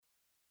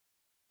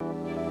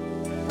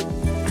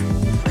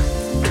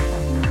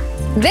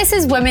This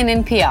is Women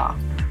in PR,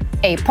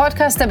 a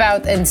podcast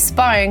about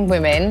inspiring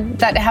women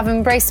that have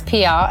embraced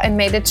PR and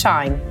made it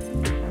shine,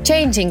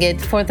 changing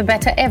it for the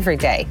better every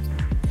day.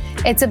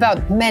 It's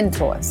about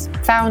mentors,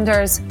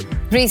 founders,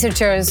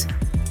 researchers,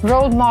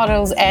 role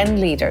models, and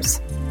leaders.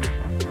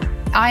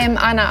 I am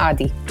Anna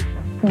Adi.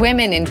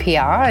 Women in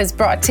PR is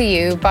brought to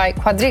you by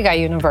Quadriga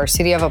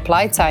University of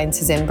Applied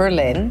Sciences in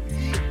Berlin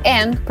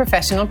and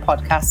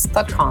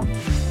professionalpodcasts.com.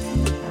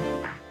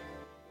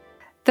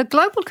 The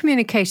Global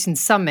Communications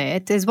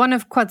Summit is one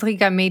of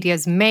Quadriga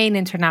Media's main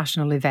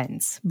international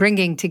events,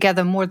 bringing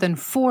together more than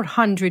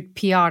 400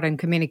 PR and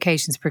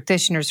communications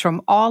practitioners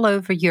from all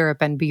over Europe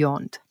and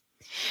beyond.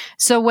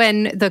 So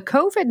when the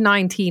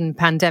COVID-19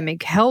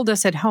 pandemic held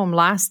us at home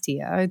last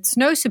year, it's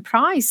no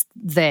surprise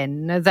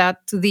then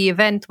that the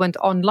event went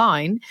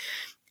online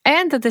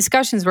and the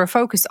discussions were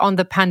focused on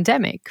the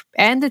pandemic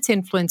and its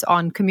influence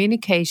on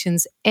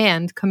communications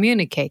and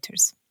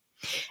communicators.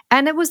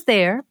 And it was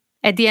there,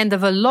 at the end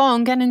of a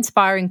long and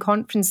inspiring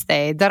conference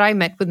day, that I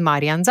met with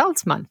Marianne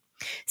Salzman,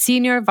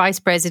 Senior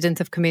Vice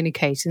President of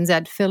Communications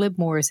at Philip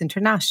Morris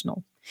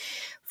International,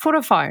 for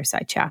a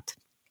fireside chat.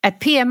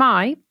 At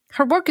PMI,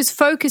 her work is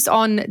focused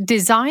on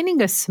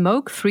designing a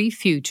smoke-free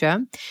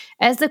future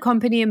as the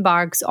company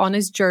embarks on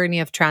its journey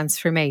of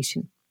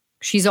transformation.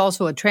 She's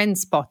also a trend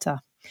spotter,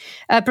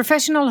 a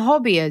professional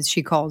hobby, as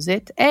she calls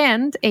it,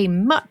 and a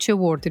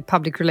much-awarded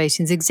public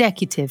relations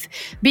executive,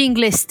 being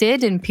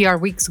listed in PR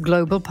Week's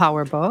Global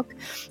Power Book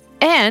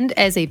and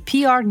as a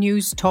PR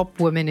News Top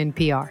Woman in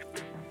PR.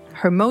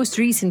 Her most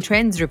recent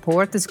trends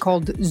report is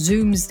called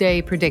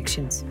Zoomsday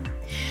Predictions.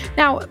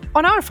 Now,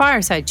 on our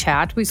fireside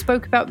chat, we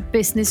spoke about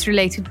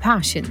business-related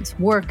passions,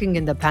 working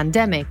in the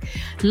pandemic,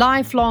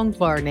 lifelong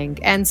learning,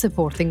 and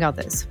supporting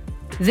others.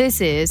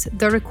 This is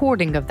the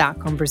recording of that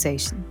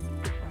conversation.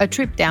 A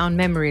trip down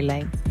memory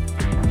lane.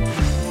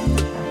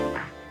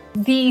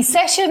 The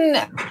session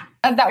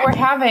that we're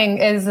having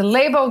is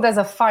labeled as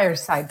a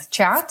fireside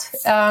chat.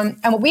 And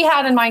what we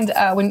had in mind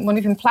when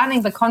we've been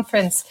planning the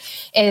conference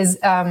is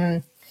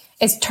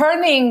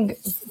turning,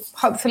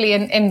 hopefully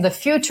in the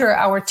future,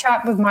 our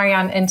chat with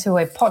Marianne into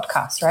a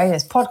podcast, right?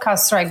 As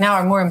podcasts right now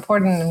are more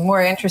important and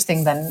more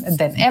interesting than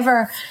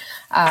ever.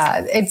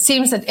 It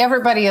seems that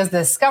everybody is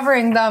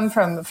discovering them,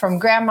 from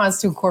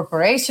grandmas to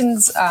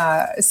corporations.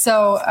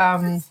 So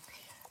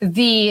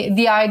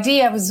the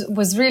idea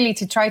was really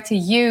to try to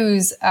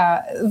use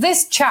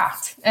this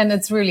chat, and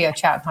it's really a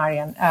chat,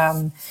 Marianne,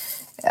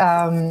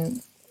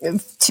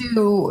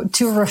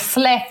 to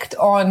reflect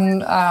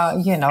on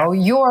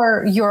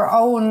your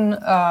own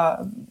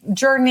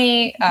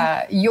journey,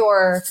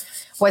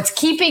 what's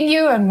keeping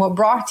you and what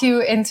brought you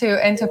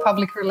into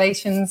public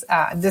relations,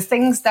 the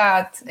things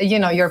that,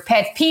 your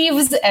pet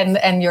peeves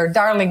and your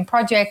darling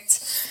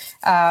projects,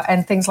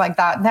 and things like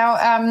that. Now,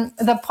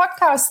 the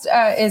podcast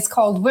is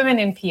called Women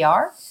in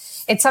PR.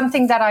 It's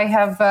something that I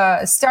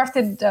have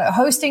started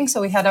hosting.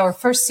 So we had our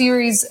first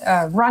series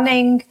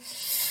running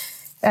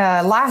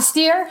last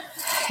year.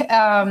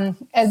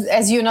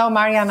 As you know,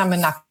 Marianne, I'm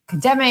an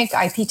academic.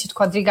 I teach at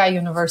Quadriga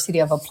University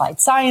of Applied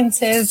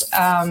Sciences.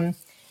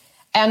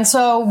 And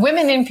so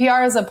Women in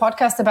PR is a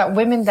podcast about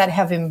women that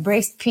have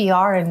embraced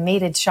PR and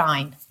made it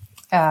shine.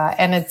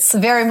 And it's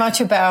very much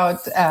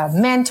about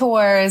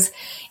mentors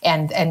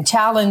and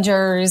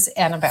challengers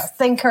and about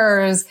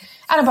thinkers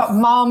and about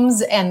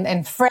moms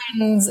and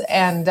friends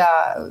and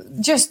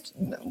just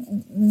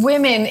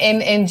women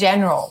in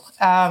general.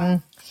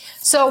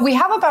 So we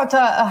have about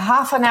a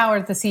half an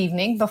hour this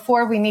evening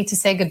before we need to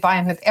say goodbye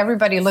and that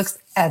everybody looks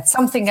at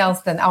something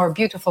else than our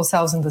beautiful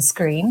selves on the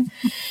screen.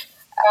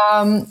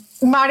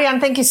 Marianne,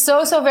 thank you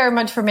so very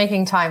much for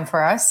making time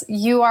for us.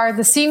 You are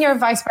the Senior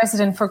Vice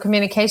President for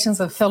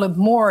Communications of Philip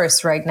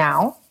Morris right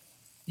now.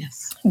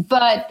 Yes.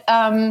 But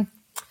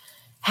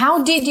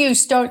how did you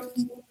start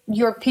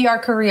your PR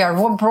career?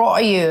 What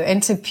brought you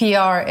into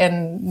PR?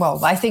 And,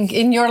 well, I think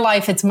in your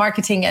life it's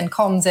marketing and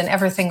comms and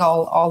everything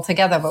all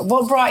together. But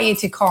what brought you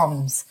to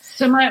comms?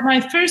 So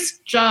my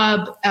first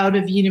job out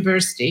of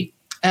university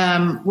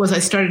was I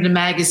started a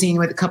magazine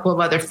with a couple of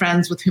other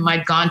friends with whom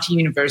I'd gone to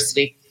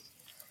university.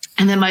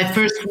 And then my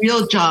first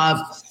real job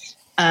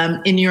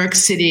in New York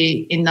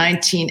City in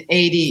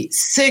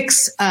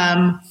 1986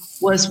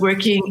 was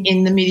working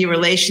in the media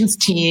relations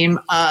team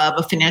of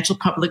a financial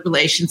public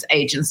relations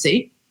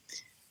agency.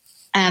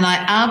 And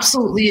I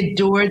absolutely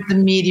adored the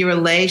media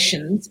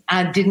relations.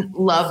 I didn't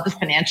love the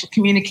financial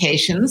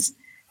communications.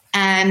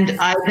 And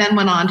I then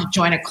went on to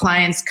join a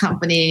client's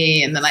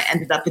company. And then I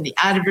ended up in the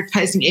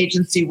advertising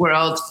agency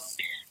world.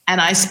 And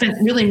I spent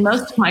really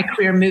most of my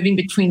career moving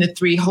between the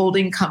three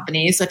holding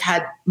companies. I've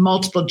had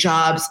multiple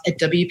jobs at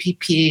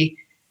WPP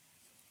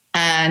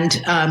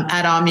and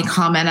at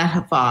Omnicom and at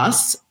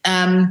Havas.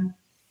 And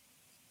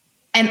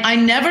I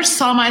never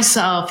saw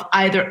myself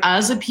either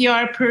as a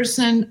PR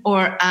person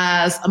or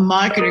as a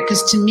marketer,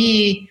 because to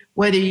me,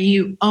 whether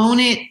you own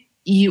it,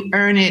 you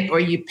earn it, or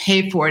you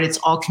pay for it, it's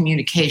all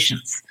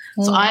communications.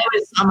 Mm. So I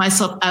always saw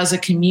myself as a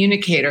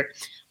communicator.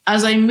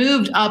 As I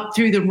moved up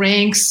through the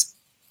ranks,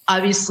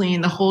 obviously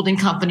in the holding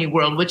company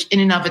world, which in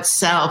and of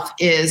itself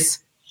is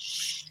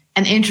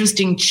an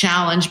interesting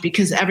challenge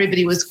because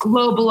everybody was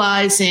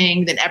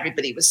globalizing, then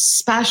everybody was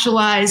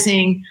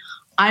specializing.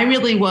 I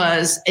really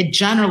was a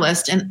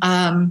generalist, and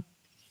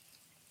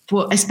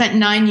I spent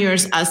 9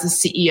 years as the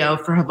CEO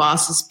for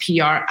Havas's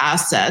PR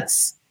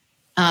assets,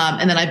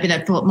 and then I've been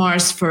at Philip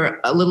Morris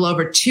for a little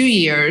over 2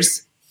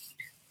 years.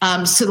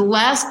 So the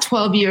last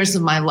 12 years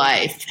of my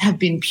life have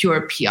been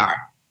pure PR.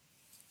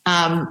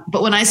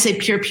 But when I say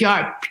pure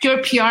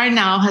PR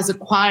now has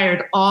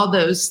acquired all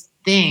those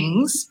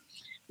things,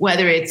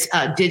 whether it's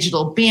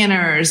digital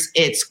banners,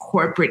 it's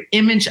corporate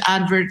image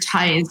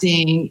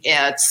advertising,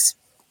 it's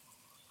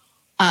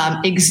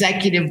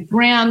executive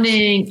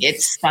branding,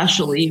 it's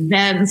special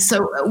events.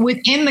 So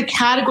within the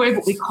category of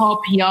what we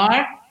call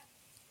PR,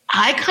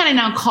 I kind of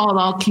now call it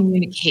all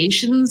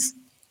communications,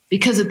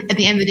 because at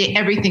the end of the day,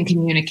 everything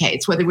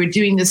communicates, whether we're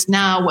doing this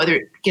now, whether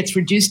it gets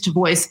reduced to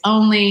voice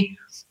only,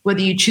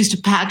 whether you choose to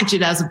package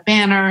it as a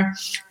banner,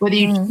 whether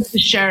you choose to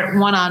share it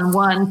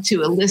one-on-one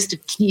to a list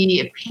of key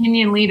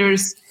opinion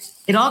leaders.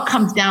 It all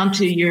comes down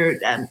to your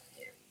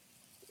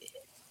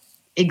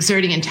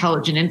exerting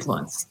intelligent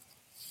influence.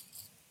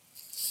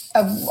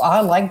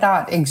 I like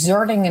that,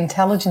 exerting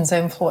intelligence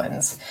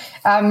influence.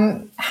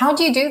 How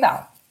do you do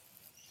that?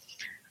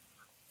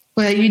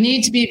 Well, you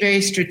need to be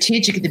very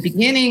strategic at the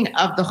beginning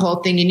of the whole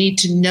thing. You need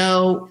to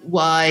know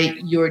why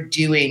you're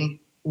doing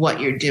what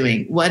you're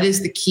doing. What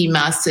is the key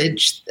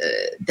message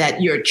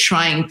that you're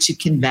trying to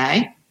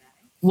convey?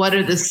 What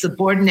are the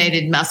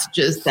subordinated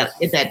messages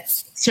that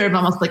serve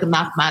almost like a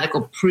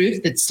mathematical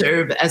proof, that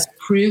serve as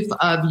proof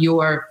of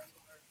your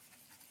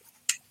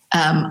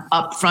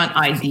upfront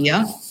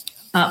idea?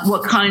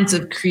 What kinds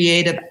of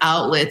creative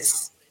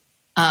outlets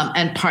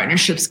and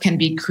partnerships can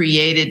be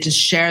created to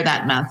share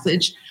that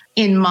message?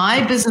 In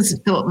my business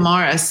at Philip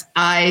Morris,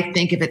 I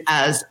think of it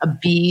as a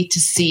B to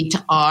C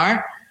to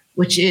R,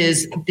 which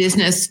is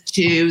business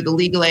to the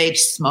legal age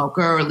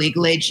smoker or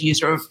legal age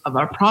user of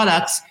our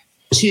products,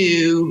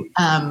 to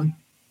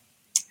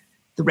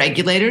the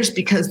regulators,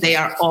 because they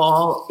are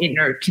all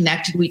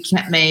interconnected. We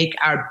can't make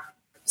our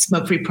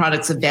smoke-free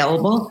products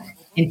available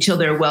until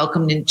they're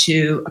welcomed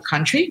into a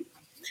country.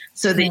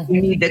 So that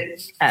you need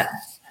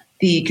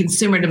the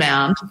consumer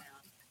demand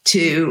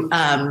to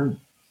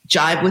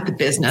jive with the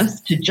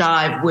business, to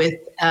jive with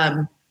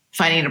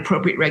finding an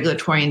appropriate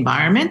regulatory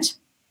environment.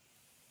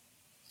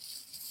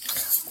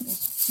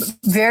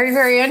 Very,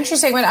 very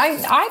interesting. But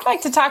I'd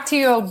like to talk to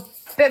you a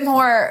bit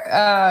more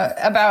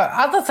about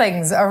other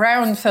things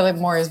around Philip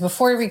Morris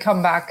before we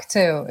come back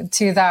to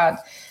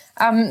that.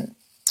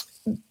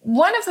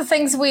 One of the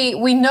things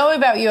we know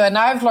about you, and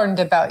I've learned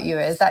about you,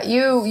 is that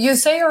you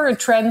say you're a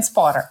trend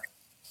spotter.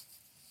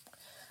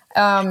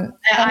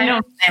 I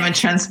don't say I'm a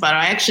trend spotter.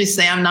 I actually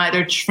say I'm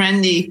neither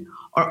trendy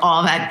or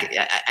all that.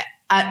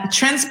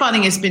 Trend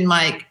spotting has been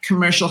my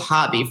commercial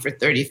hobby for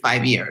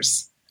 35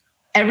 years.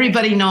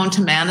 Everybody known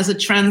to man is a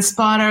trend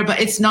spotter, but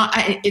it's not.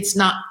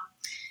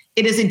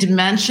 It is a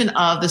dimension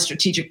of the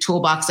strategic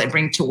toolbox I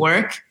bring to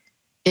work.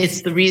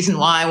 It's the reason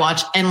why I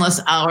watch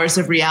endless hours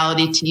of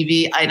reality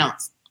TV. I don't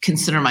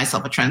consider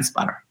myself a trend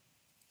spotter.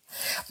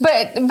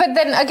 But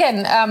then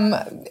again,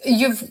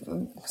 you've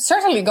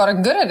certainly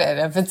gotten good at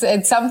it. If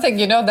it's something,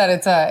 that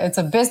it's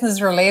a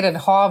business related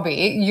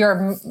hobby,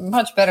 you're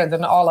much better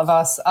than all of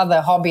us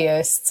other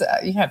hobbyists.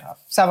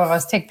 Some of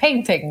us take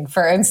painting,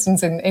 for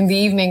instance, in the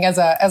evening as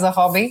a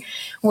hobby,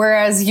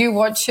 whereas you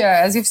watch,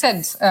 as you've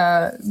said,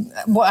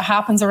 what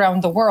happens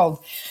around the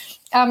world.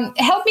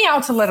 Help me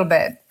out a little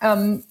bit.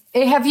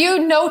 Have you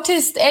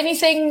noticed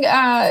anything,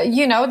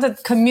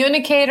 that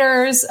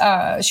communicators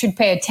should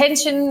pay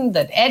attention,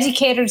 that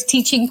educators,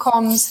 teaching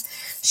comms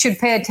should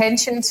pay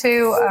attention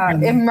to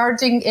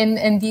emerging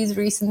in these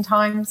recent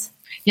times?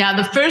 Yeah,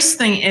 the first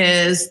thing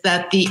is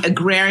that the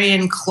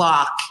agrarian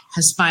clock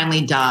has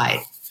finally died.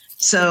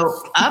 So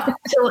up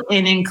until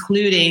and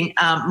including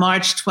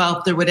March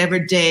 12th or whatever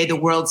day the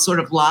world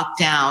sort of locked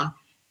down,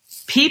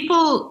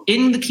 people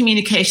in the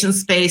communication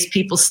space,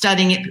 people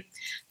studying it,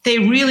 they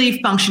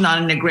really function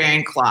on an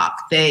agrarian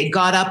clock. They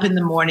got up in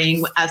the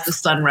morning as the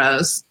sun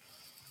rose.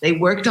 They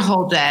worked a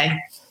whole day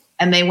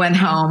and they went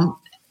home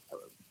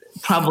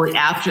probably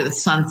after the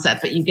sunset.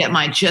 But you get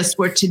my gist.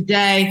 Where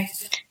today,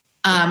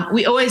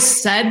 we always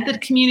said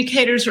that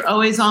communicators are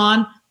always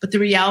on, but the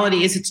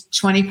reality is it's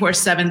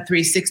 24/7,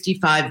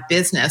 365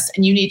 business.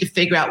 And you need to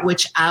figure out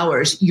which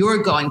hours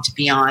you're going to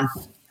be on,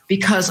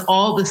 because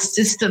all the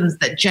systems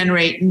that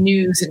generate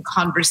news and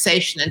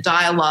conversation and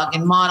dialogue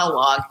and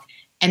monologue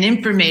and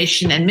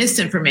information and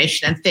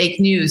misinformation and fake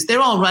news, they're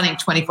all running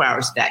 24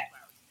 hours a day.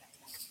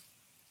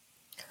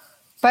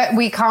 But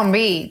we can't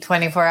be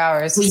 24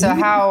 hours. Well, so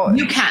how...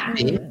 You can't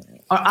be,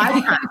 or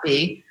I can't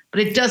be,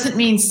 but it doesn't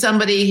mean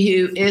somebody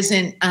who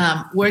isn't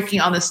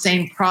working on the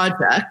same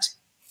project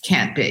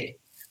can't be.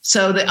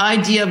 So the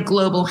idea of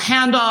global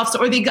handoffs,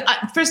 or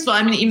first of all,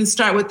 I'm going to even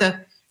start with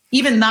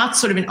even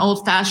that's sort of an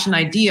old-fashioned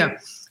idea.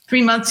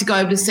 3 months ago,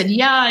 I would have said,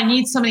 I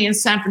need somebody in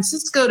San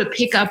Francisco to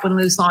pick up when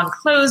Luzon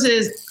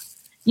closes.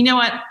 You know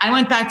what? I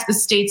went back to the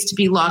States to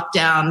be locked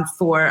down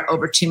for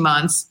over 2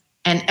 months.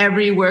 And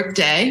every work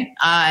day,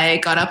 I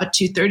got up at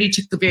 2:30,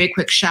 took a very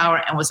quick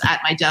shower, and was at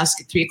my desk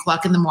at 3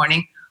 o'clock in the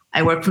morning.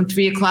 I worked from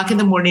 3 o'clock in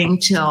the morning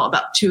till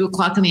about 2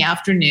 o'clock in the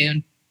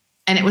afternoon.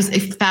 And it was a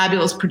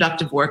fabulous,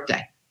 productive work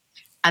day.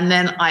 And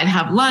then I'd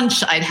have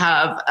lunch, I'd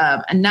have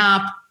a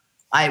nap,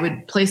 I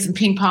would play some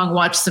ping pong,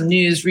 watch some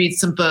news, read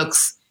some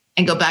books,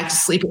 and go back to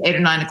sleep at 8 or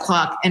 9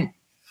 o'clock. And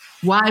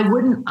why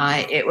wouldn't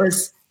I?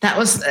 That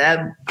was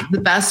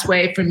the best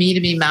way for me to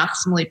be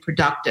maximally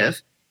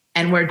productive,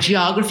 and where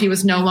geography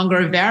was no longer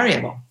a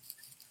variable.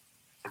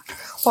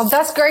 Well,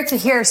 that's great to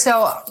hear.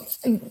 So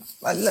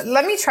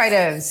let me try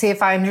to see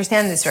if I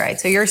understand this right.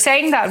 So you're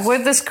saying that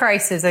with this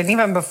crisis, and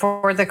even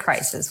before the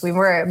crisis, we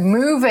were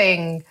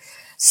moving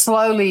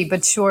slowly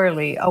but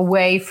surely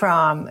away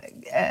from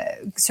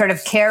sort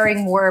of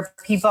caring where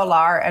people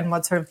are and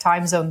what sort of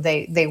time zone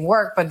they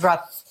work, but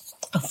rather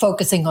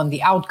focusing on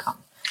the outcome.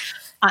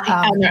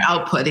 And their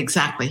output,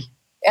 exactly.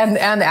 And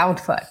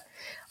output.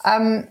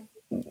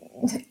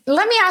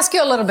 Let me ask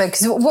you a little bit,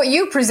 because what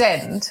you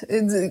present,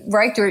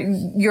 right,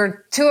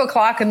 you're 2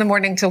 o'clock in the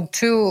morning till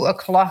 2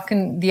 o'clock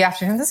in the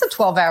afternoon. That's a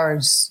 12-hour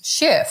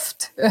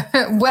shift,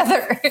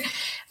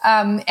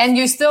 and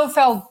you still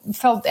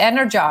felt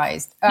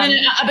energized.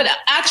 But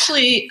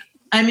actually,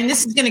 I mean,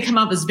 this is going to come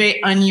up as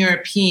very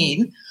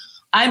un-European.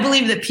 I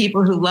believe that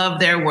people who love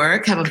their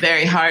work have a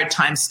very hard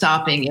time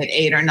stopping at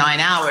 8 or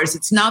 9 hours.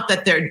 It's not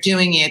that they're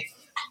doing it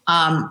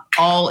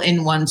all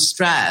in one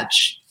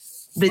stretch.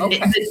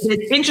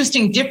 The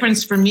interesting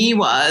difference for me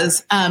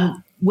was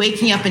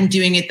waking up and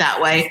doing it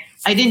that way.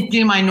 I didn't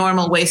do my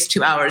normal waste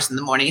 2 hours in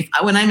the morning.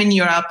 When I'm in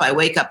Europe, I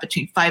wake up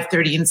between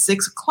 5:30 and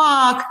 6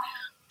 o'clock.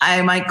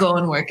 I might go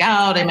and work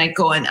out. I might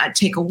go and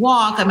take a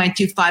walk. I might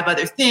do 5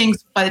 other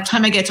things. By the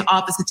time I get to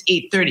office, it's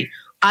 8:30.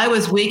 I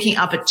was waking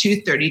up at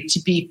 2:30 to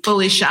be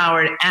fully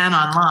showered and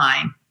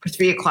online for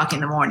 3 o'clock in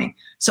the morning.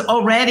 So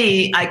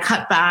already I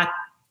cut back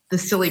the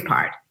silly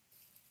part,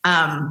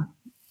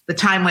 the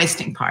time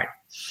wasting part.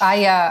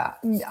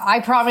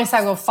 I promise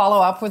I will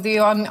follow up with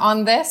you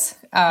on this.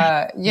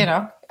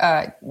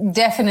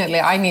 Definitely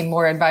I need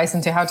more advice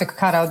into how to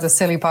cut out the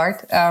silly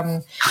part.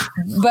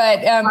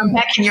 But I'm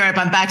back in Europe.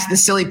 I'm back to the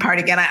silly part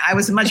again. I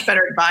was a much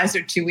better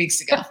advisor 2 weeks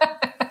ago.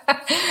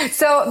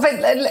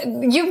 But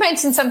you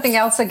mentioned something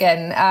else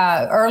again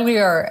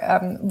earlier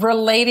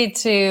related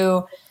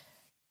to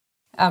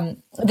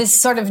this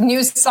sort of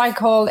news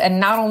cycle, and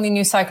not only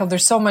news cycle,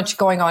 there's so much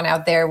going on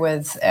out there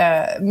with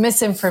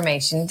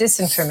misinformation,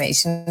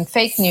 disinformation,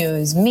 fake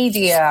news,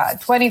 media,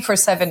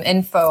 24/7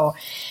 info.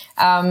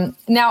 And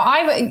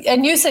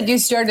you said you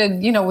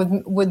started,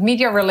 with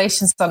media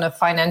relations on a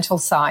financial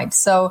side.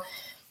 So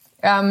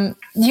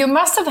you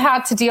must have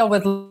had to deal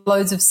with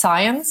loads of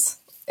science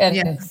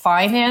and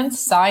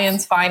finance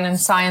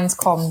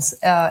comms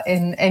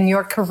in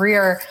your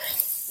career.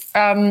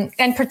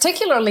 And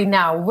particularly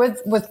now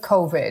with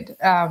COVID,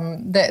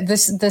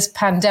 this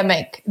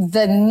pandemic,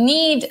 the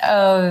need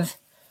of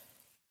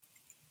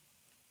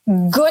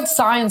good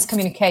science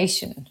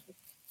communication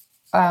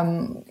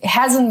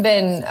hasn't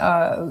been,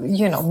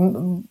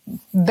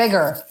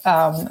 bigger.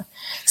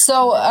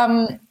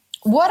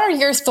 What are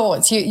your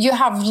thoughts? You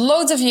have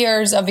loads of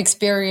years of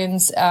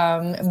experience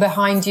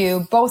behind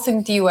you, both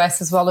in the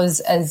US as well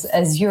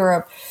as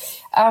Europe.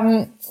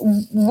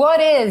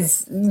 What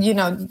is,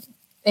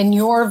 in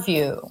your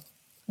view,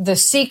 the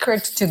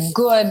secret to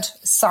good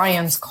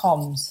science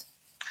comms?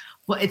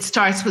 Well, it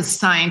starts with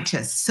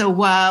scientists. So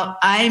while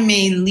I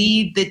may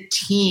lead the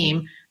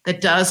team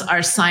that does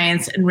our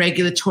science and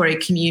regulatory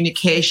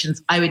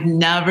communications, I would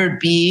never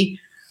be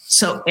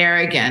so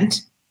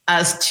arrogant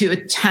as to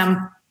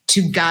attempt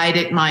to guide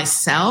it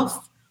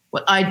myself.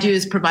 What I do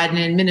is provide an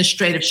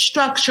administrative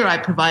structure. I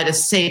provide a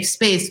safe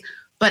space,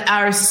 but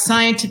our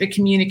scientific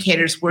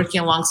communicators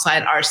working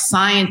alongside our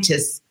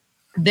scientists,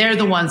 they're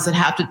the ones that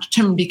have to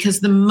determine,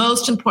 because the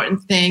most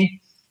important thing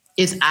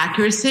is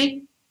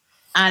accuracy,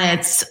 and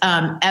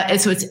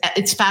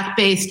it's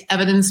fact-based,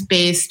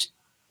 evidence-based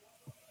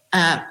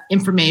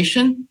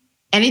information.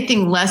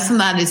 Anything less than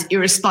that is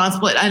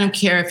irresponsible. I don't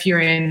care if you're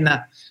in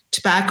the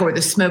tobacco or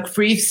the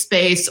smoke-free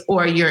space,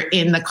 or you're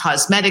in the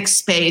cosmetic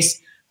space.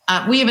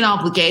 We have an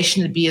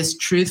obligation to be as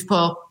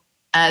truthful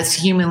as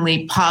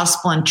humanly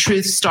possible, and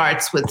truth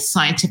starts with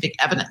scientific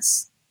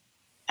evidence.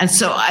 And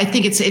so I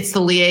think it's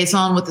the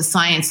liaison with the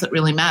science that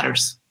really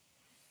matters.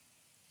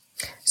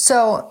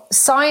 So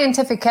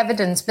scientific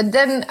evidence, but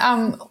then,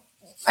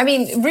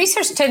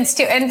 research tends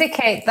to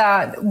indicate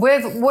that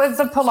with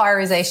the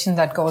polarization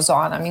that goes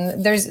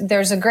on,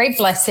 there's a great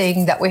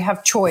blessing that we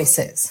have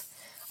choices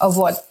of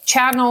what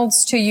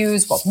channels to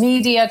use, what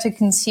media to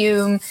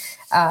consume,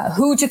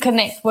 who to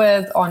connect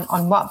with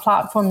on what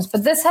platforms.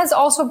 But this has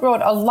also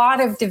brought a lot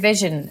of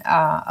division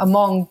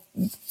among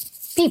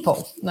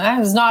people.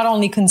 It's not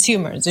only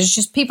consumers, it's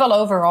just people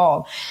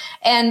overall.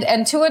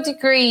 And to a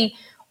degree,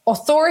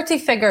 authority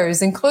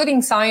figures,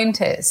 including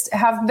scientists,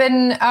 have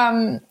been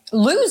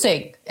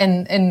losing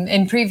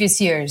in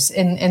previous years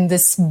in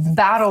this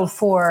battle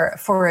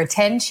for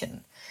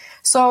attention.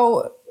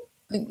 So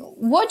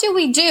what do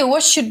we do?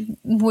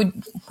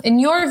 In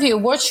your view,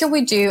 what should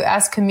we do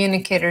as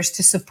communicators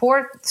to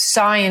support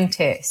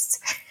scientists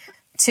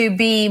to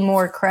be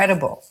more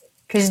credible?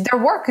 Because their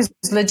work is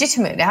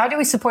legitimate. How do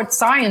we support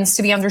science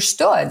to be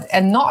understood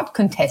and not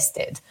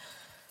contested?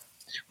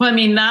 Well, I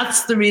mean,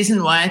 that's the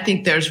reason why I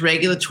think there's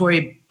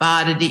regulatory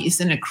bodies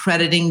and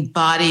accrediting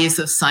bodies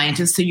of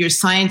scientists. So your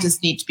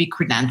scientists need to be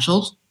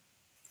credentialed.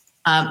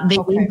 They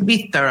need to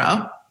be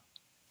thorough.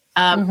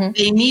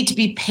 They need to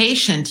be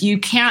patient. You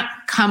can't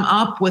come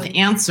up with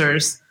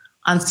answers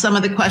on some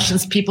of the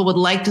questions people would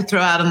like to throw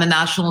out on the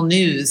national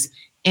news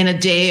in a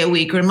day, a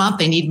week, or a month.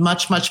 They need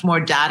much, much more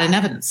data and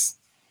evidence.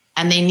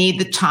 And they need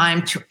the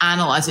time to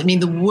analyze it. I mean,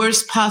 the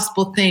worst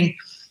possible thing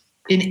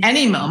in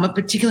any moment,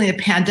 particularly in a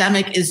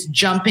pandemic, is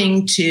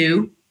jumping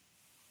to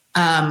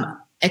a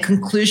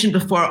conclusion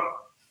before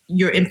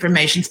your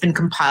information's been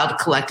compiled,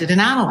 collected,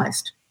 and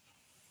analyzed.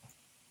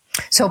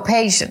 So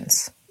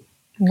patience.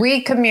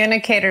 We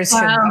communicators should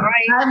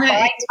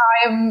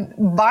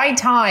buy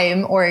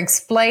time or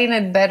explain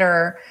it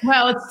better.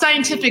 Well, it's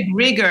scientific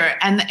rigor,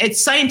 and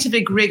it's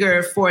scientific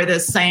rigor for the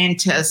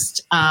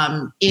scientist.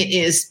 It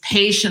is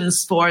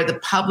patience for the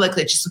public.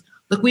 That just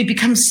look, we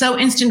become so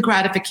instant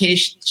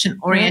gratification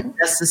oriented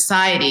as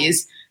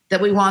societies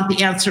that we want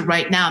the answer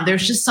right now.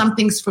 There's just some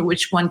things for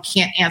which one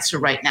can't answer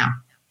right now.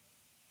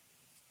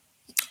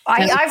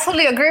 I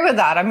fully agree with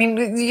that. I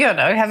mean, you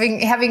know,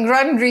 having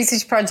run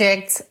research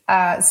projects,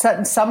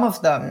 some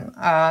of them,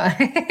 yeah,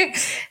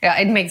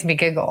 it makes me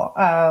giggle.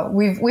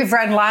 We've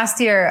run last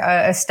year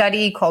a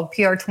study called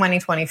PR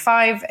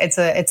 2025. It's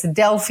a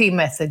Delphi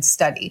method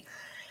study.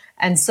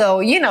 And so,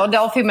 you know,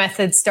 Delphi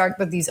methods start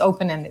with these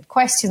open-ended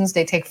questions.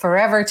 They take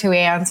forever to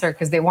answer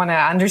because they want to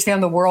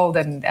understand the world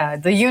and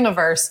the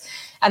universe,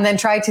 and then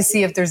try to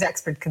see if there's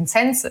expert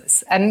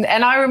consensus. And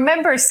I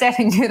remember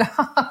setting it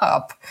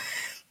up.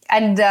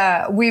 And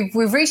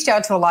we've reached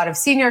out to a lot of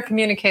senior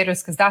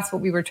communicators because that's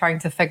what we were trying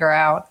to figure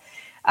out.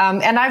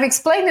 And I've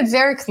explained it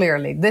very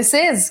clearly. This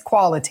is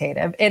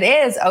qualitative. It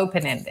is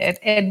open-ended.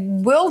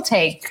 It will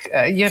take,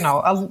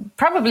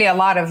 probably a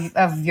lot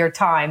of your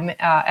time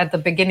at the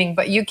beginning,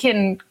 but you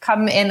can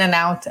come in and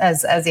out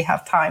as you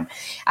have time.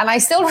 And I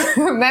still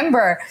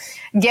remember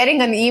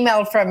getting an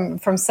email from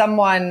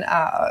someone,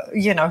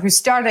 who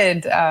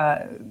started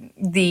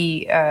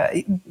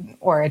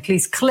or at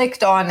least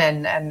clicked on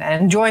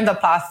and joined the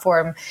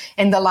platform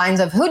in the lines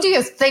of, who do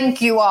you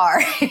think you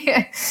are?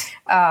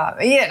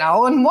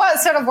 In what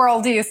sort of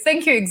world do you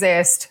think you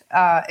exist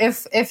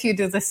if you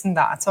do this and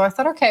that? So I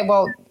thought, okay,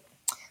 well,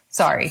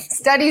 sorry,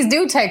 studies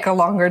do take a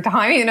longer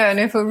time, and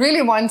if we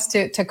really want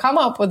to come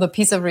up with a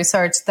piece of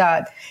research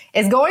that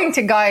is going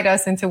to guide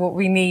us into what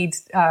we need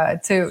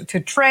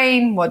to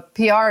train, what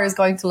PR is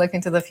going to look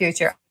into the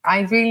future,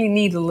 I really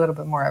need a little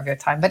bit more of your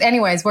time. But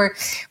anyways,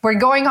 we're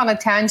going on a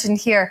tangent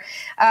here.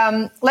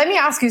 Let me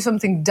ask you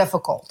something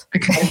difficult.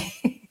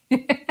 Okay.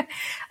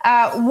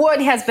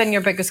 What has been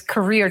your biggest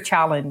career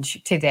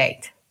challenge to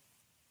date?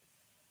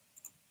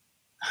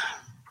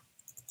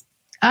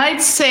 I'd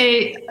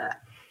say,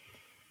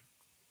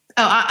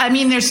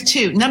 there's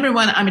two. Number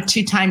one, I'm a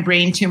 2-time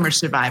brain tumor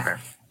survivor.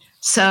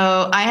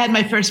 So I had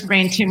my first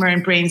brain tumor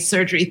and brain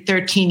surgery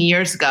 13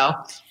 years ago.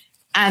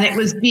 And it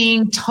was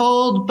being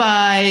told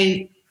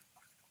by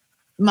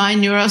my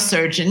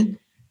neurosurgeon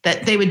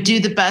that they would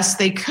do the best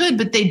they could,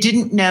 but they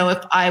didn't know if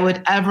I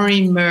would ever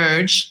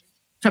emerge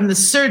from the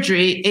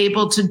surgery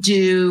able to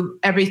do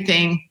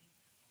everything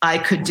I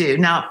could do.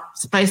 Now,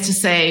 suffice to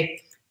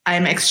say,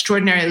 I'm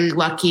extraordinarily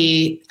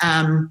lucky.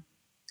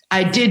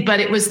 I did,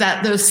 but it was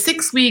those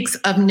 6 weeks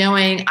of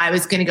knowing I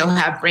was going to go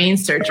have brain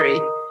surgery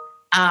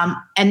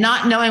and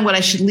not knowing what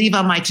I should leave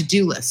on my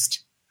to-do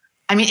list.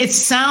 I mean, it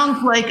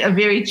sounds like a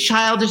very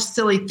childish,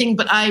 silly thing,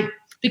 but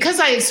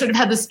because I sort of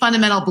had this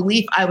fundamental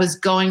belief I was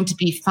going to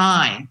be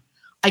fine,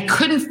 I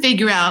couldn't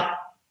figure out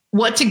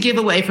what to give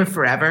away for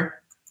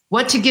forever,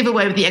 what to give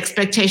away with the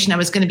expectation I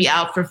was going to be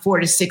out for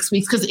 4 to 6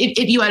 weeks. Because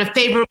if you had a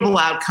favorable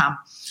outcome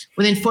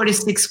within 4 to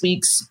 6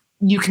 weeks,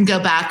 you can go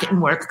back and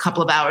work a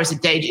couple of hours a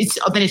day.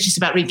 Then it's just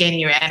about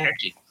regaining your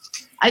energy.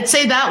 I'd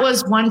say that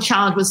was one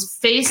challenge, was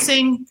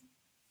facing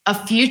a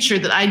future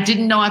that I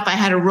didn't know if I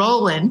had a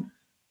role in,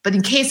 but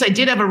in case I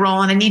did have a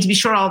role and I need to be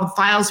sure all the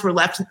files were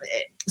left.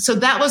 So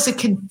that was a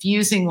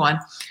confusing one.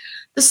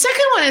 The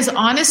second one is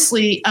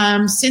honestly,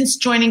 since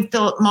joining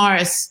Philip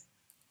Morris,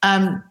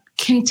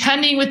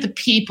 contending with the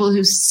people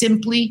who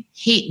simply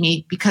hate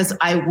me because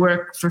I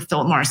work for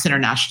Philip Morris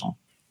International.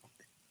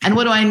 And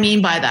what do I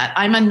mean by that?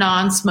 I'm a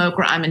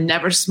non-smoker. I'm a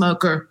never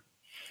smoker.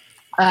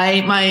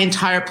 My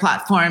entire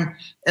platform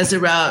is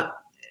about,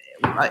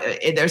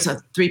 there's a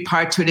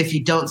 3-part to it. If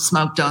you don't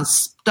smoke, don't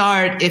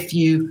start. If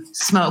you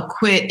smoke,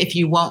 quit. If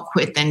you won't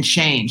quit, then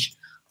change.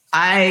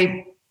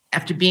 I,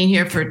 after being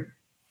here for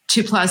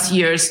 2+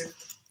 years,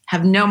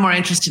 have no more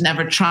interest in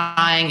ever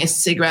trying a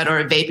cigarette or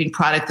a vaping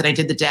product than I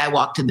did the day I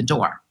walked in the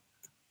door.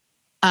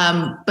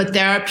 But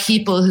there are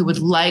people who would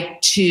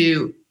like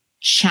to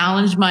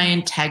challenge my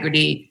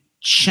integrity,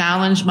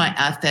 challenge my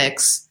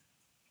ethics,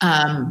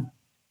 and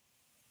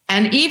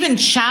and even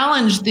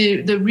challenge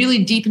the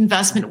really deep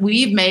investment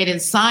we've made in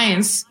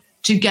science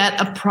to get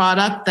a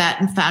product that,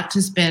 in fact,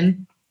 has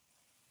been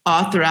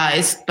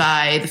authorized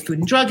by the Food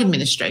and Drug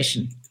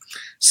Administration.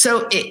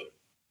 So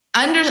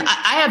I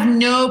have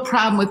no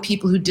problem with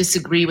people who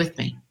disagree with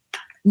me.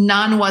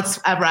 None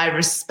whatsoever. I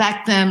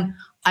respect them.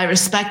 I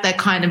respect that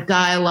kind of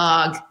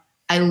dialogue.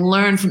 I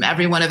learn from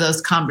every one of those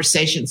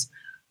conversations.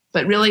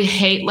 But really,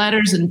 hate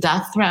letters and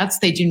death threats,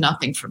 they do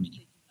nothing for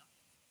me.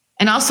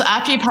 And also,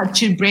 after you've had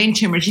 2 brain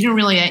tumors, you don't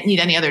really need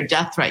any other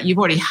death threat. You've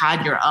already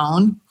had your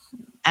own.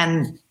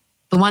 And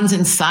the ones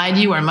inside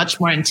you are much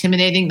more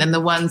intimidating than the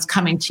ones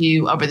coming to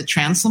you over the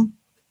transom.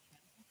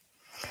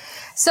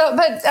 So,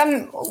 but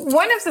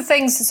one of the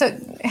things, so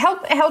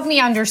help me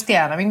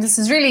understand. I mean, this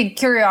is really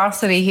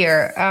curiosity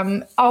here.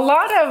 A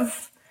lot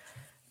of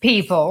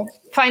people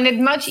find it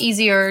much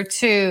easier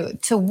to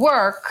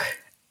work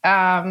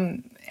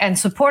and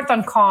support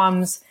on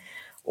comms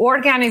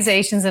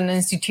organizations and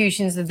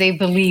institutions that they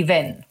believe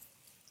in.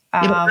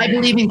 I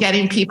believe in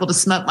getting people to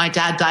smoke. My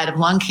dad died of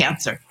lung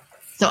cancer.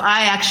 So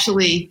I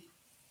actually,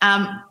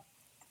 and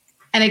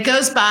it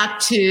goes back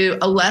to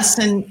a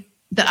lesson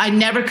that I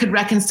never could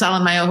reconcile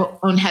in my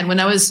own head. When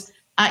I was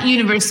at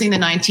university in the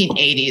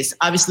 1980s,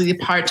 obviously the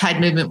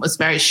apartheid movement was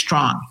very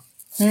strong.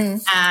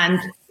 And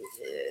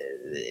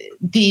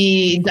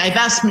the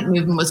divestment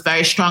movement was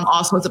very strong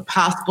also as a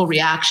possible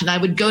reaction. I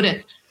would go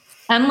to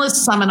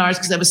endless seminars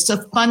because I was so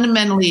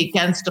fundamentally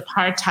against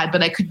apartheid,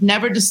 but I could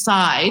never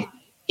decide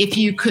if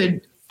you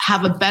could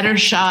have a better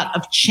shot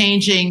of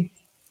changing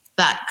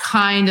that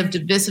kind of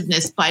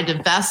divisiveness by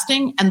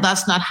divesting and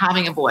thus not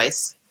having a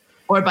voice,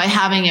 or by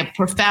having a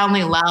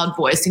profoundly loud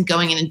voice and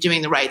going in and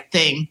doing the right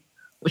thing,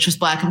 which was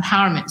Black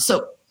empowerment.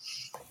 So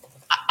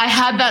I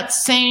had that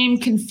same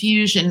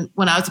confusion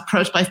when I was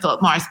approached by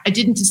Philip Morris. I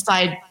didn't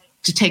decide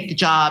to take the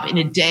job in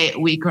a day, a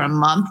week, or a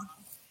month.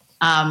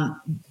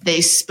 They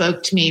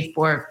spoke to me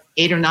for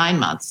 8 or 9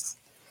 months.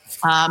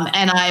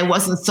 And I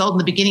wasn't sold in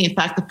the beginning. In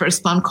fact, the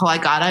first phone call I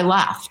got, I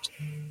laughed.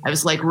 I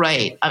was like,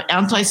 right, I'm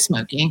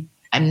anti-smoking.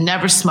 I'm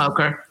never a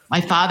smoker.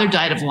 My father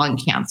died of lung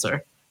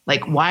cancer.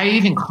 Like, why are you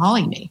even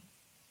calling me?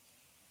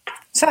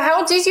 So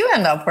how did you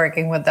end up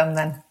working with them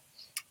then?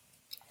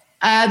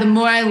 The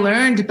more I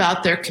learned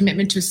about their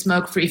commitment to a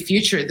smoke-free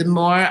future, the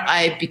more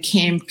I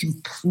became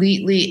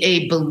completely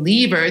a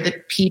believer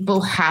that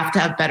people have to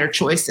have better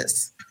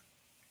choices.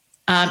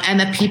 And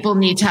that people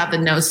need to have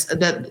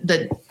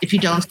the if you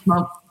don't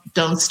smoke,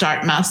 don't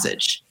start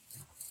message.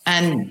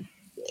 And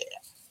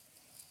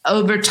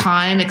over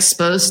time,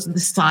 exposed to the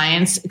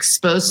science,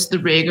 exposed to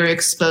the rigor,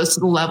 exposed to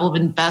the level of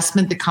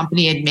investment the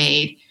company had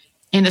made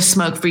in a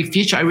smoke-free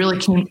future, I really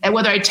came,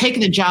 whether I'd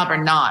taken the job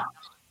or not,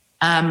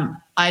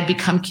 I'd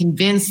become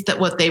convinced that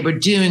what they were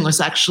doing was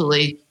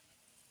actually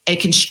a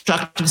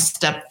constructive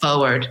step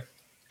forward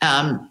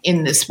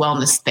in this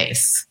wellness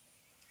space.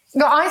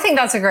 No, I think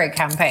that's a great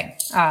campaign.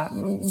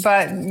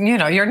 But,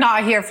 you're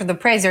not here for the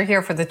praise, you're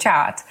here for the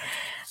chat.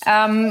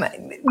 One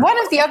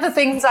of the other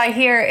things I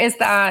hear is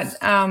that,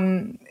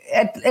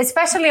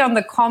 especially on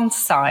the comms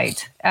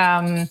side,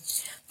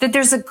 that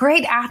there's a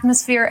great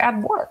atmosphere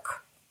at work.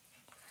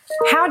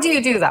 How do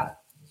you do that?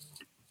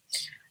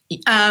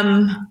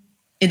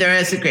 There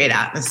is a great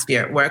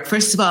atmosphere at work.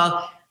 First of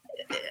all,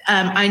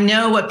 I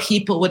know what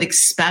people would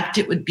expect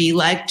it would be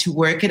like to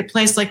work at a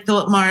place like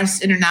Philip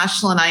Morris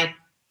International. And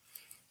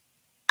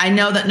I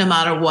know that no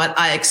matter what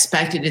I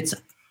expected, it's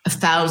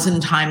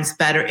 1,000 times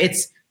better.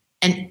 It's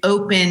an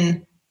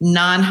open,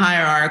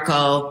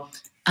 non-hierarchical,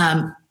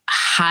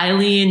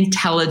 highly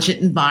intelligent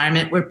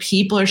environment where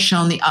people are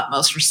shown the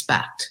utmost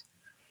respect.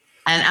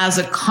 And as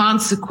a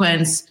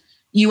consequence,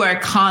 you are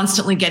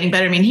constantly getting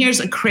better. I mean,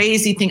 here's a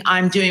crazy thing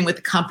I'm doing with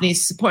the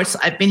company's support. So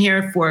I've been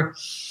here for a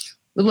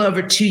little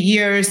over 2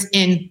 years.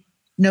 In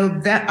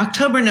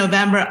October,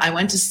 November, I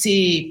went to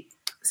see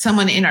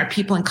someone in our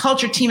people and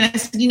culture team. And I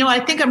said, I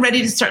think I'm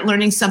ready to start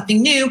learning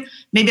something new.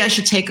 Maybe I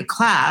should take a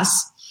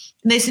class.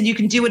 And they said, you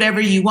can do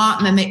whatever you want.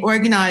 And then they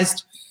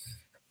organized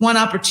one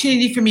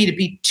opportunity for me to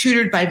be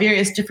tutored by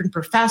various different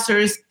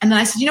professors. And then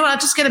I said, I'll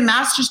just get a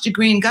master's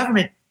degree in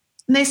government.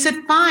 And they said,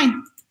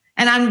 fine.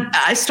 And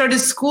I started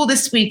school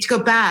this week to go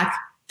back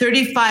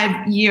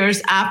 35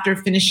 years after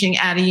finishing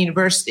at a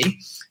university,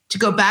 to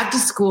go back to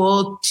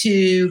school.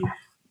 To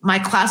my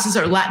classes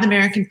are Latin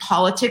American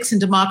politics and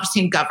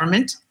democracy and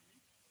government.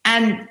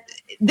 And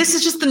this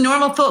is just the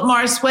normal Philip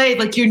Morris way.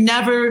 Like, you're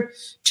never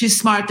too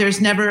smart.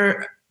 There's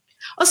never.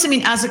 Also,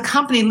 as a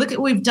company, look at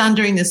what we've done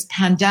during this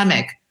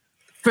pandemic.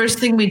 First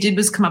thing we did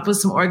was come up with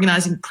some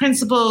organizing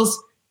principles.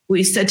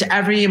 We said to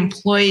every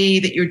employee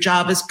that your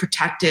job is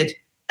protected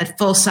at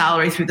full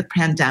salary through the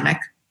pandemic.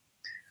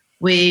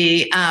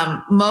 We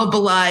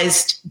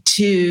mobilized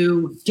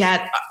to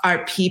get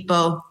our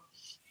people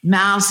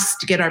masks,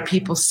 to get our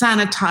people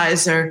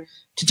sanitizer,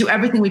 to do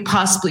everything we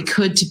possibly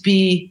could to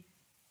be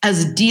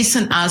as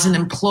decent as an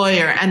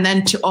employer, and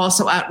then to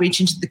also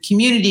outreach into the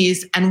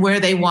communities. And where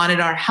they wanted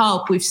our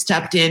help, we've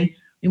stepped in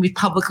and we've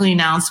publicly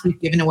announced we've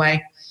given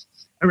away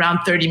around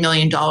 $30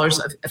 million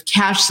of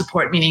cash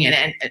support, meaning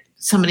and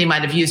somebody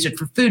might have used it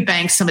for food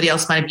banks, somebody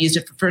else might have used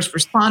it for first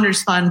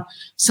responders fund,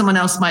 someone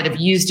else might have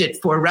used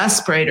it for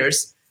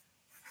respirators.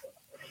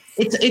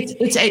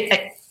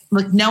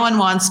 Look, no one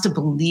wants to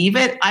believe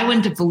it. I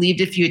wouldn't have believed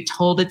it if you had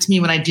told it to me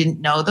when I didn't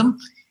know them.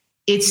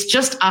 It's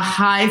just a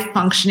high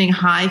functioning,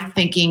 high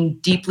thinking,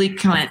 deeply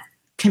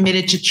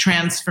committed to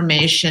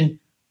transformation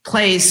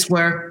place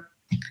where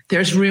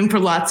there's room for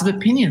lots of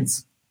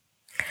opinions.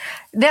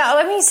 Now,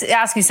 let me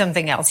ask you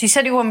something else. You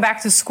said you went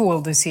back to school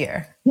this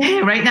year. Yeah,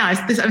 right now.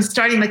 I'm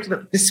starting like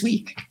this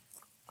week.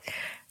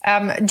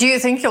 Do you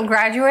think you'll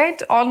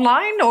graduate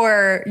online,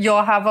 or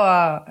you'll have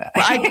a?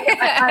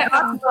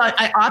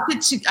 I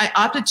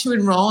opted to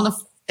enroll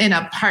in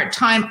a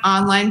part-time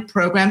online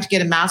program to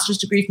get a master's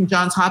degree from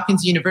Johns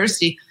Hopkins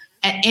University.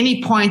 At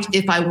any point,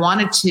 if I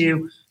wanted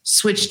to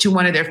switch to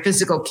one of their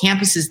physical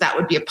campuses, that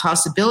would be a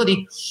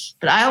possibility.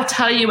 But I'll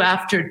tell you,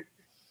 after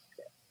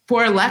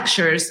 4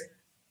 lectures,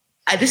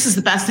 this is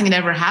the best thing that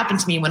ever happened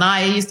to me. When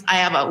I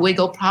have a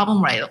wiggle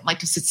problem, right? I don't like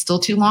to sit still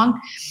too long.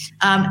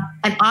 And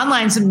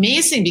online is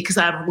amazing because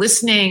I'm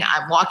listening,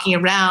 I'm walking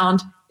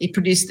around. They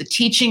produce the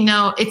teaching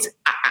note.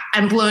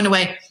 I'm blown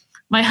away.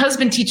 My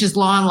husband teaches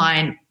law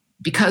online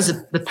because of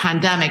the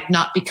pandemic,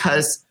 not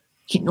because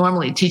he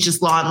normally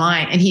teaches law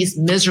online, and he's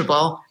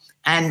miserable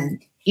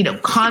and,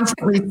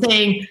 constantly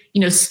saying,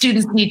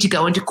 students need to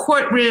go into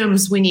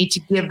courtrooms. We need to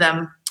give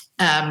them,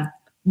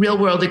 real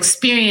world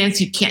experience.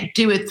 You can't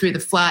do it through the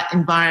flat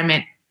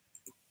environment.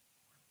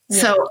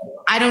 Yeah. So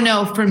I don't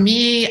know. For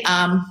me,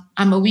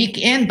 I'm a week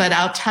in, but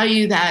I'll tell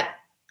you that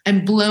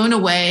I'm blown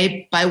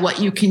away by what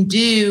you can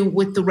do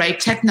with the right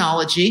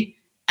technology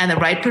and the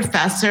right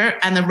professor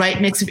and the right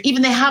mix of,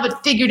 even they have it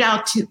figured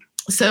out too.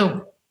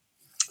 So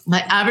my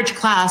average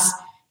class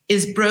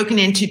is broken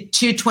into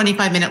 2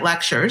 25-minute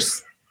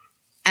lectures.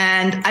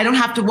 And I don't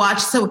have to watch.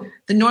 So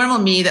the normal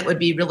me that would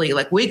be really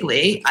like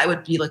wiggly, I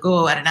would be like,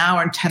 at an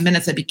hour and 10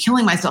 minutes, I'd be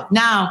killing myself.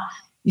 Now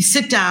you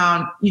sit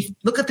down, you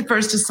look at the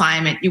first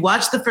assignment, you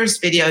watch the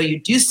first video, you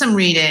do some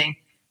reading,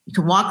 you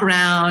can walk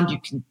around, you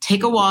can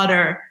take a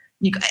water.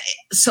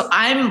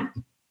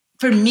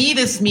 For me,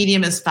 this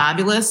medium is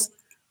fabulous.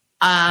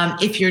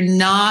 If you're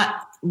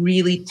not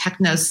really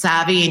techno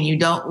savvy and you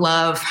don't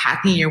love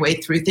hacking your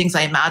way through things,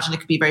 I imagine it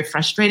could be very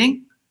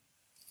frustrating,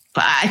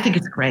 but I think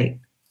it's great.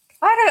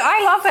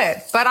 I love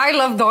it, but I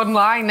loved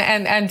online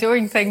and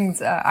doing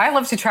things. I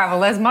love to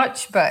travel as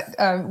much, but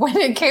when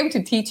it came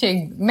to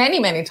teaching, many,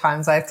 many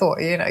times I thought,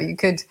 you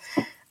could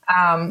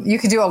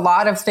do a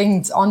lot of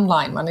things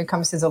online when it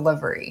comes to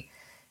delivery.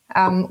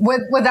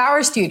 With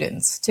our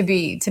students, to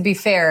be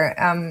fair,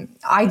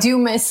 I do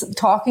miss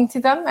talking to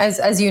them.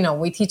 As you know,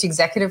 we teach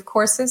executive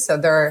courses, so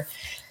there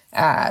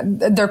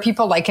are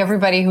people like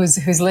everybody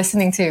who's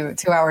listening to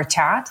our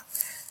chat.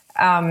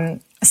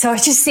 So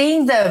it's just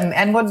seeing them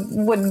and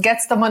what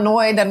gets them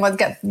annoyed and what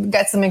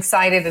gets them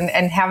excited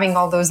and having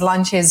all those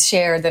lunches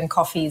shared and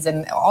coffees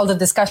and all the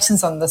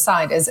discussions on the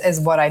side is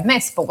what I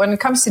miss. But when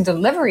it comes to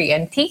delivery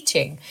and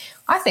teaching,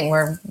 I think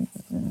we're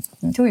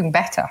doing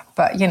better.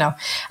 But,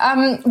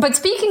 but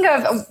speaking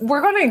of, we're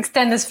going to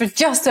extend this for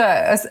just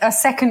a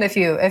second, if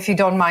you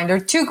don't mind. There are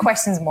 2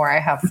 questions more I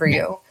have for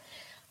you.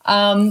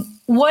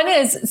 One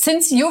is,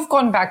 since you've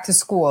gone back to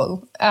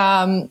school,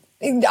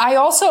 I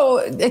also,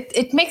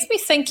 it makes me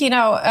think,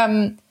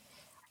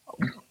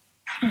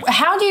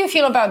 how do you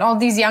feel about all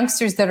these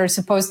youngsters that are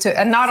supposed to,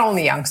 and not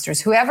only youngsters,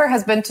 whoever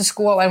has been to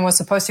school and was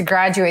supposed to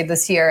graduate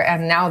this year,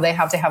 and now they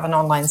have to have an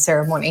online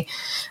ceremony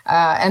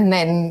and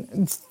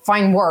then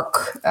find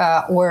work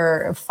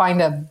or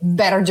find a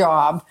better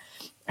job.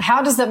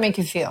 How does that make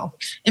you feel?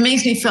 It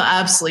makes me feel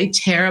absolutely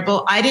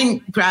terrible. I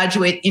didn't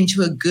graduate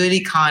into a good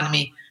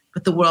economy,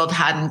 but the world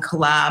hadn't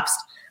collapsed.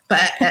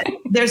 But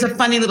there's a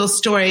funny little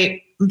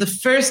story.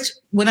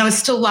 When I was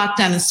still locked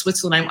down in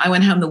Switzerland, I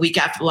went home the week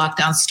after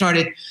lockdown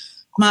started.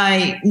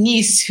 My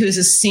niece, who's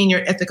a senior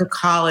at Ithaca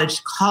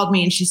College, called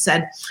me and she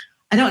said,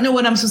 I don't know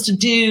what I'm supposed to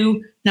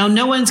do. Now,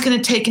 no one's going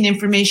to take an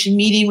information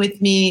meeting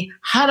with me.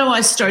 How do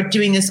I start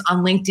doing this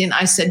on LinkedIn?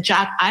 I said,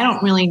 Jack, I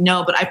don't really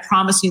know, but I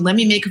promise you, let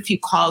me make a few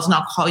calls and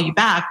I'll call you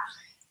back.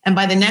 And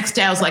by the next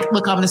day, I was like,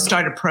 look, I'm going to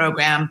start a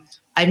program.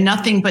 I have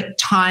nothing but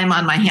time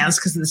on my hands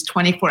because of this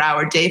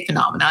 24-hour day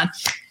phenomenon.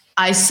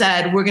 I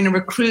said, we're going to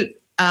recruit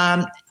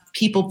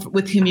people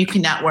with whom you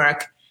can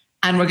network,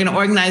 and we're going to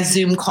organize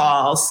Zoom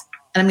calls.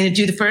 And I'm going to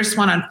do the first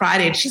one on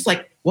Friday. And she's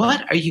like,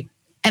 what are you?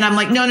 And I'm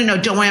like, no,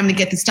 don't worry. I'm going to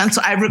get this done.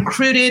 So I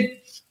recruited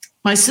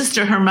my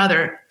sister, her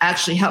mother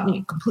actually helped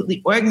me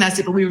completely organize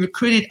it, but we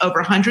recruited over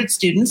 100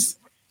 students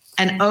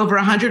and over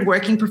 100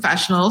 working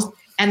professionals.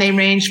 And they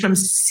range from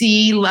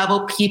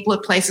C-level people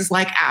at places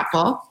like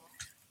Apple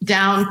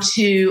down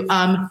to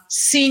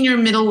senior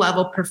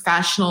middle-level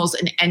professionals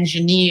and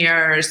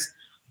engineers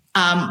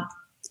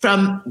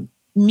from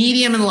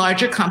medium and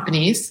larger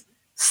companies.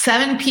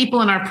 7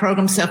 people in our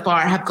program so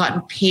far have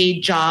gotten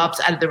paid jobs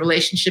out of the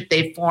relationship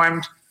they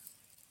formed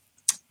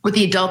with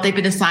the adult they've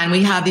been assigned.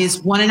 We have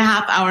these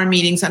 1.5-hour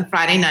meetings on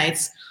Friday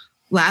nights.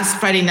 Last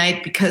Friday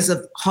night, because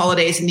of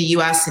holidays in the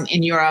US and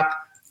in Europe,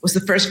 was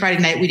the first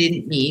Friday night we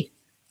didn't meet.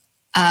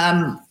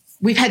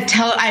 We've had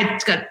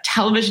I've got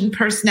television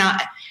personnel,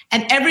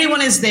 and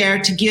everyone is there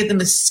to give them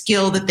a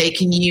skill that they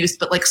can use.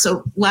 But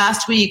so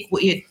last week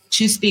we had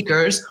 2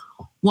 speakers.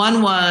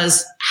 One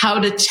was how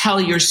to tell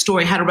your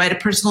story, how to write a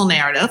personal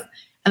narrative.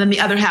 And then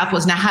the other half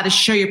was now how to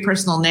share your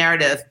personal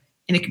narrative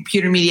in a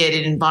computer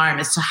mediated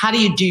environment. So how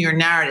do you do your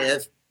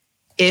narrative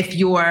if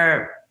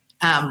your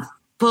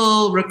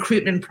full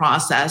recruitment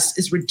process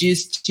is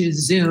reduced to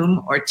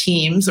Zoom or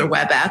Teams or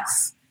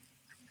WebEx?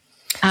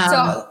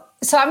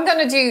 So I'm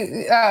going to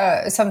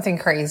do something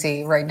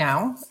crazy right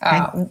now,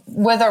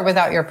 with or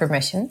without your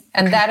permission.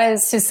 And that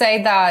is to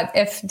say that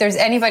if there's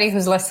anybody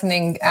who's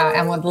listening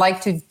and would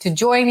like to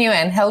join you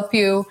and help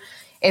you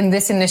in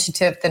this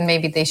initiative, then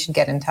maybe they should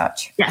get in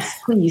touch. Yes,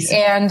 please.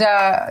 And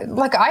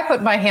I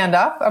put my hand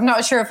up. I'm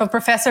not sure if a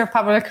professor of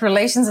public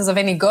relations is of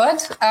any good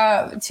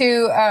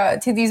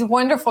to these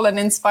wonderful and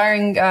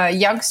inspiring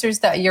youngsters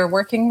that you're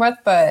working with,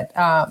 but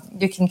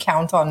you can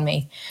count on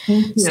me.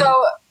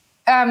 So,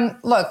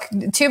 look,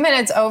 2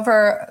 minutes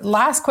over.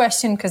 Last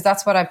question, because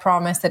that's what I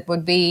promised it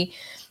would be.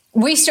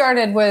 We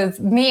started with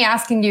me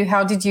asking you,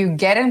 how did you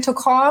get into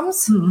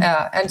comms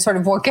and sort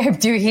of what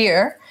kept you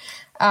here?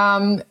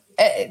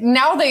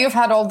 Now that you've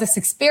had all this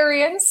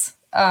experience,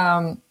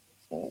 what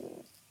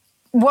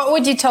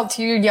would you tell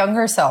to your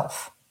younger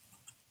self?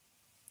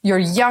 Your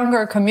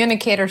younger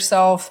communicator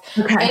self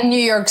in New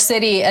York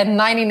City in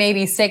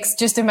 1986.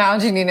 Just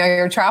imagine,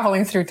 you're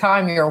traveling through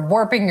time, you're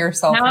warping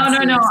yourself. No.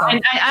 I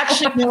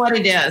actually know what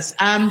it is.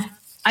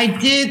 I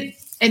did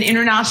an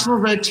international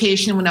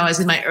rotation when I was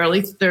in my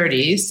early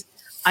 30s.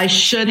 I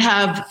should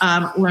have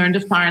learned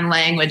a foreign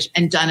language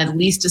and done at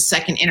least a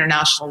second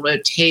international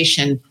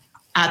rotation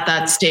at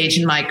that stage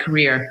in my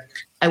career.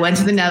 I went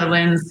to the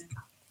Netherlands.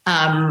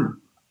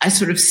 I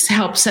sort of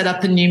helped set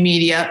up the new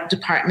media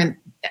department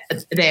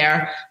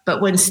there. But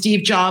when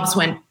Steve Jobs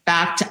went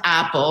back to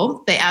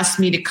Apple, they asked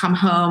me to come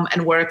home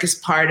and work as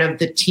part of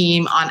the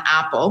team on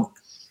Apple.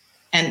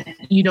 And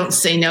you don't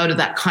say no to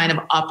that kind of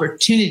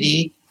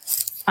opportunity.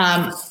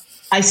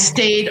 I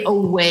stayed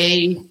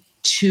away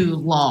too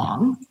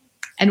long.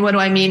 And what do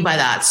I mean by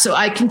that? So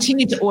I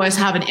continued to always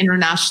have an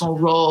international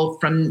role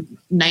from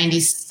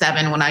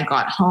 97 when I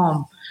got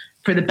home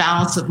for the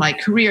balance of my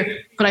career.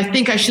 But I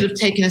think I should have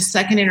taken a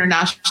second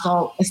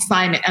international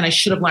assignment, and I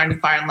should have learned a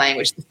foreign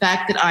language. The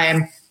fact that I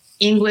am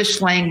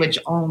English language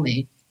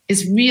only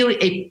is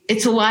really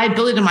it's a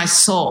liability to my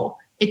soul.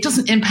 It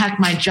doesn't impact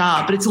my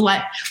job, but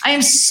I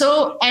am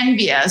so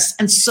envious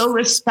and so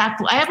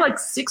respectful. I have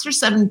 6 or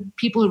 7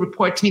 people who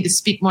report to me that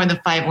speak more than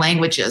 5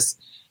 languages.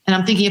 And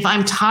I'm thinking, if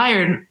I'm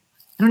tired,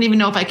 I don't even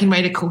know if I can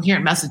write a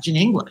coherent message in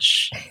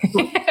English.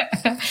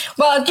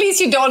 Well, at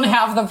least you don't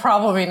have the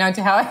problem,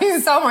 to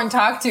have someone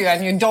talk to you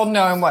and you don't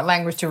know in what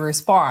language to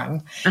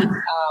respond.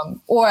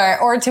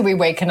 Or to be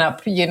waken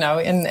up,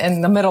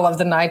 in the middle of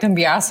the night and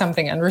be asked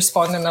something and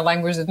respond in a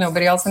language that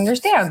nobody else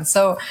understands.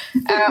 So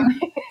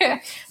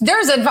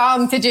there's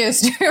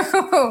advantages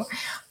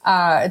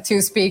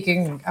to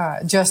speaking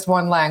just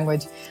one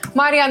language.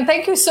 Marianne,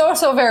 thank you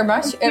so very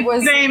much. It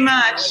was very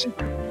much.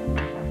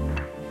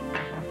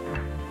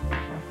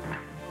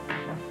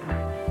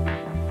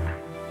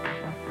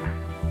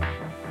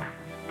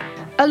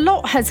 A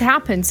lot has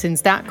happened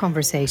since that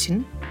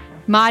conversation.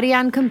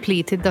 Marianne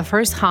completed the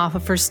first half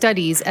of her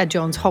studies at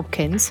Johns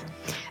Hopkins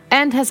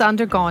and has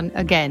undergone,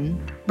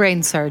 again,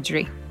 brain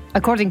surgery.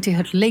 According to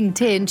her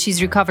LinkedIn,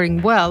 she's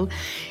recovering well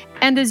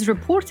and is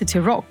reported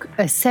to rock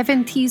a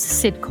 70s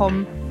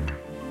sitcom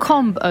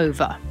comb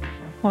over.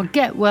 Well,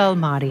 get well,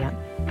 Marianne.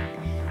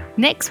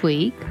 Next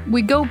week,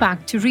 we go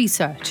back to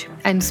research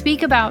and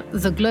speak about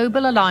the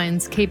Global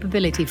Alliance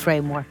Capability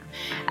Framework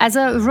as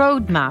a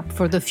roadmap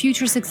for the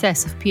future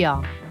success of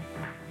PR.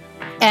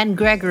 Anne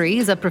Gregory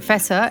is a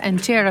professor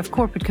and chair of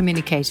corporate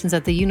communications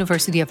at the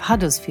University of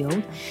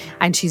Huddersfield,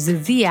 and she's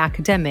the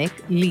academic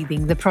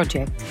leading the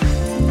project.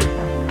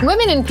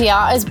 Women in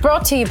PR is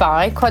brought to you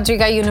by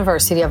Quadriga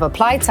University of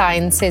Applied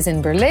Sciences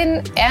in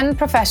Berlin and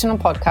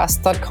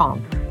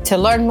professionalpodcast.com. To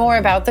learn more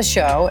about the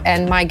show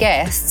and my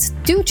guests,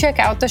 do check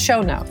out the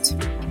show notes.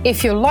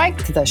 If you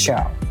liked the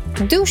show,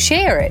 do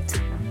share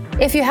it.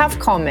 If you have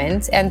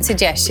comments and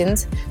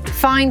suggestions,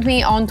 find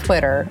me on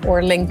Twitter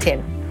or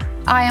LinkedIn.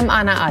 I am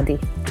Anna Adi.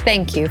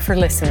 Thank you for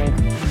listening.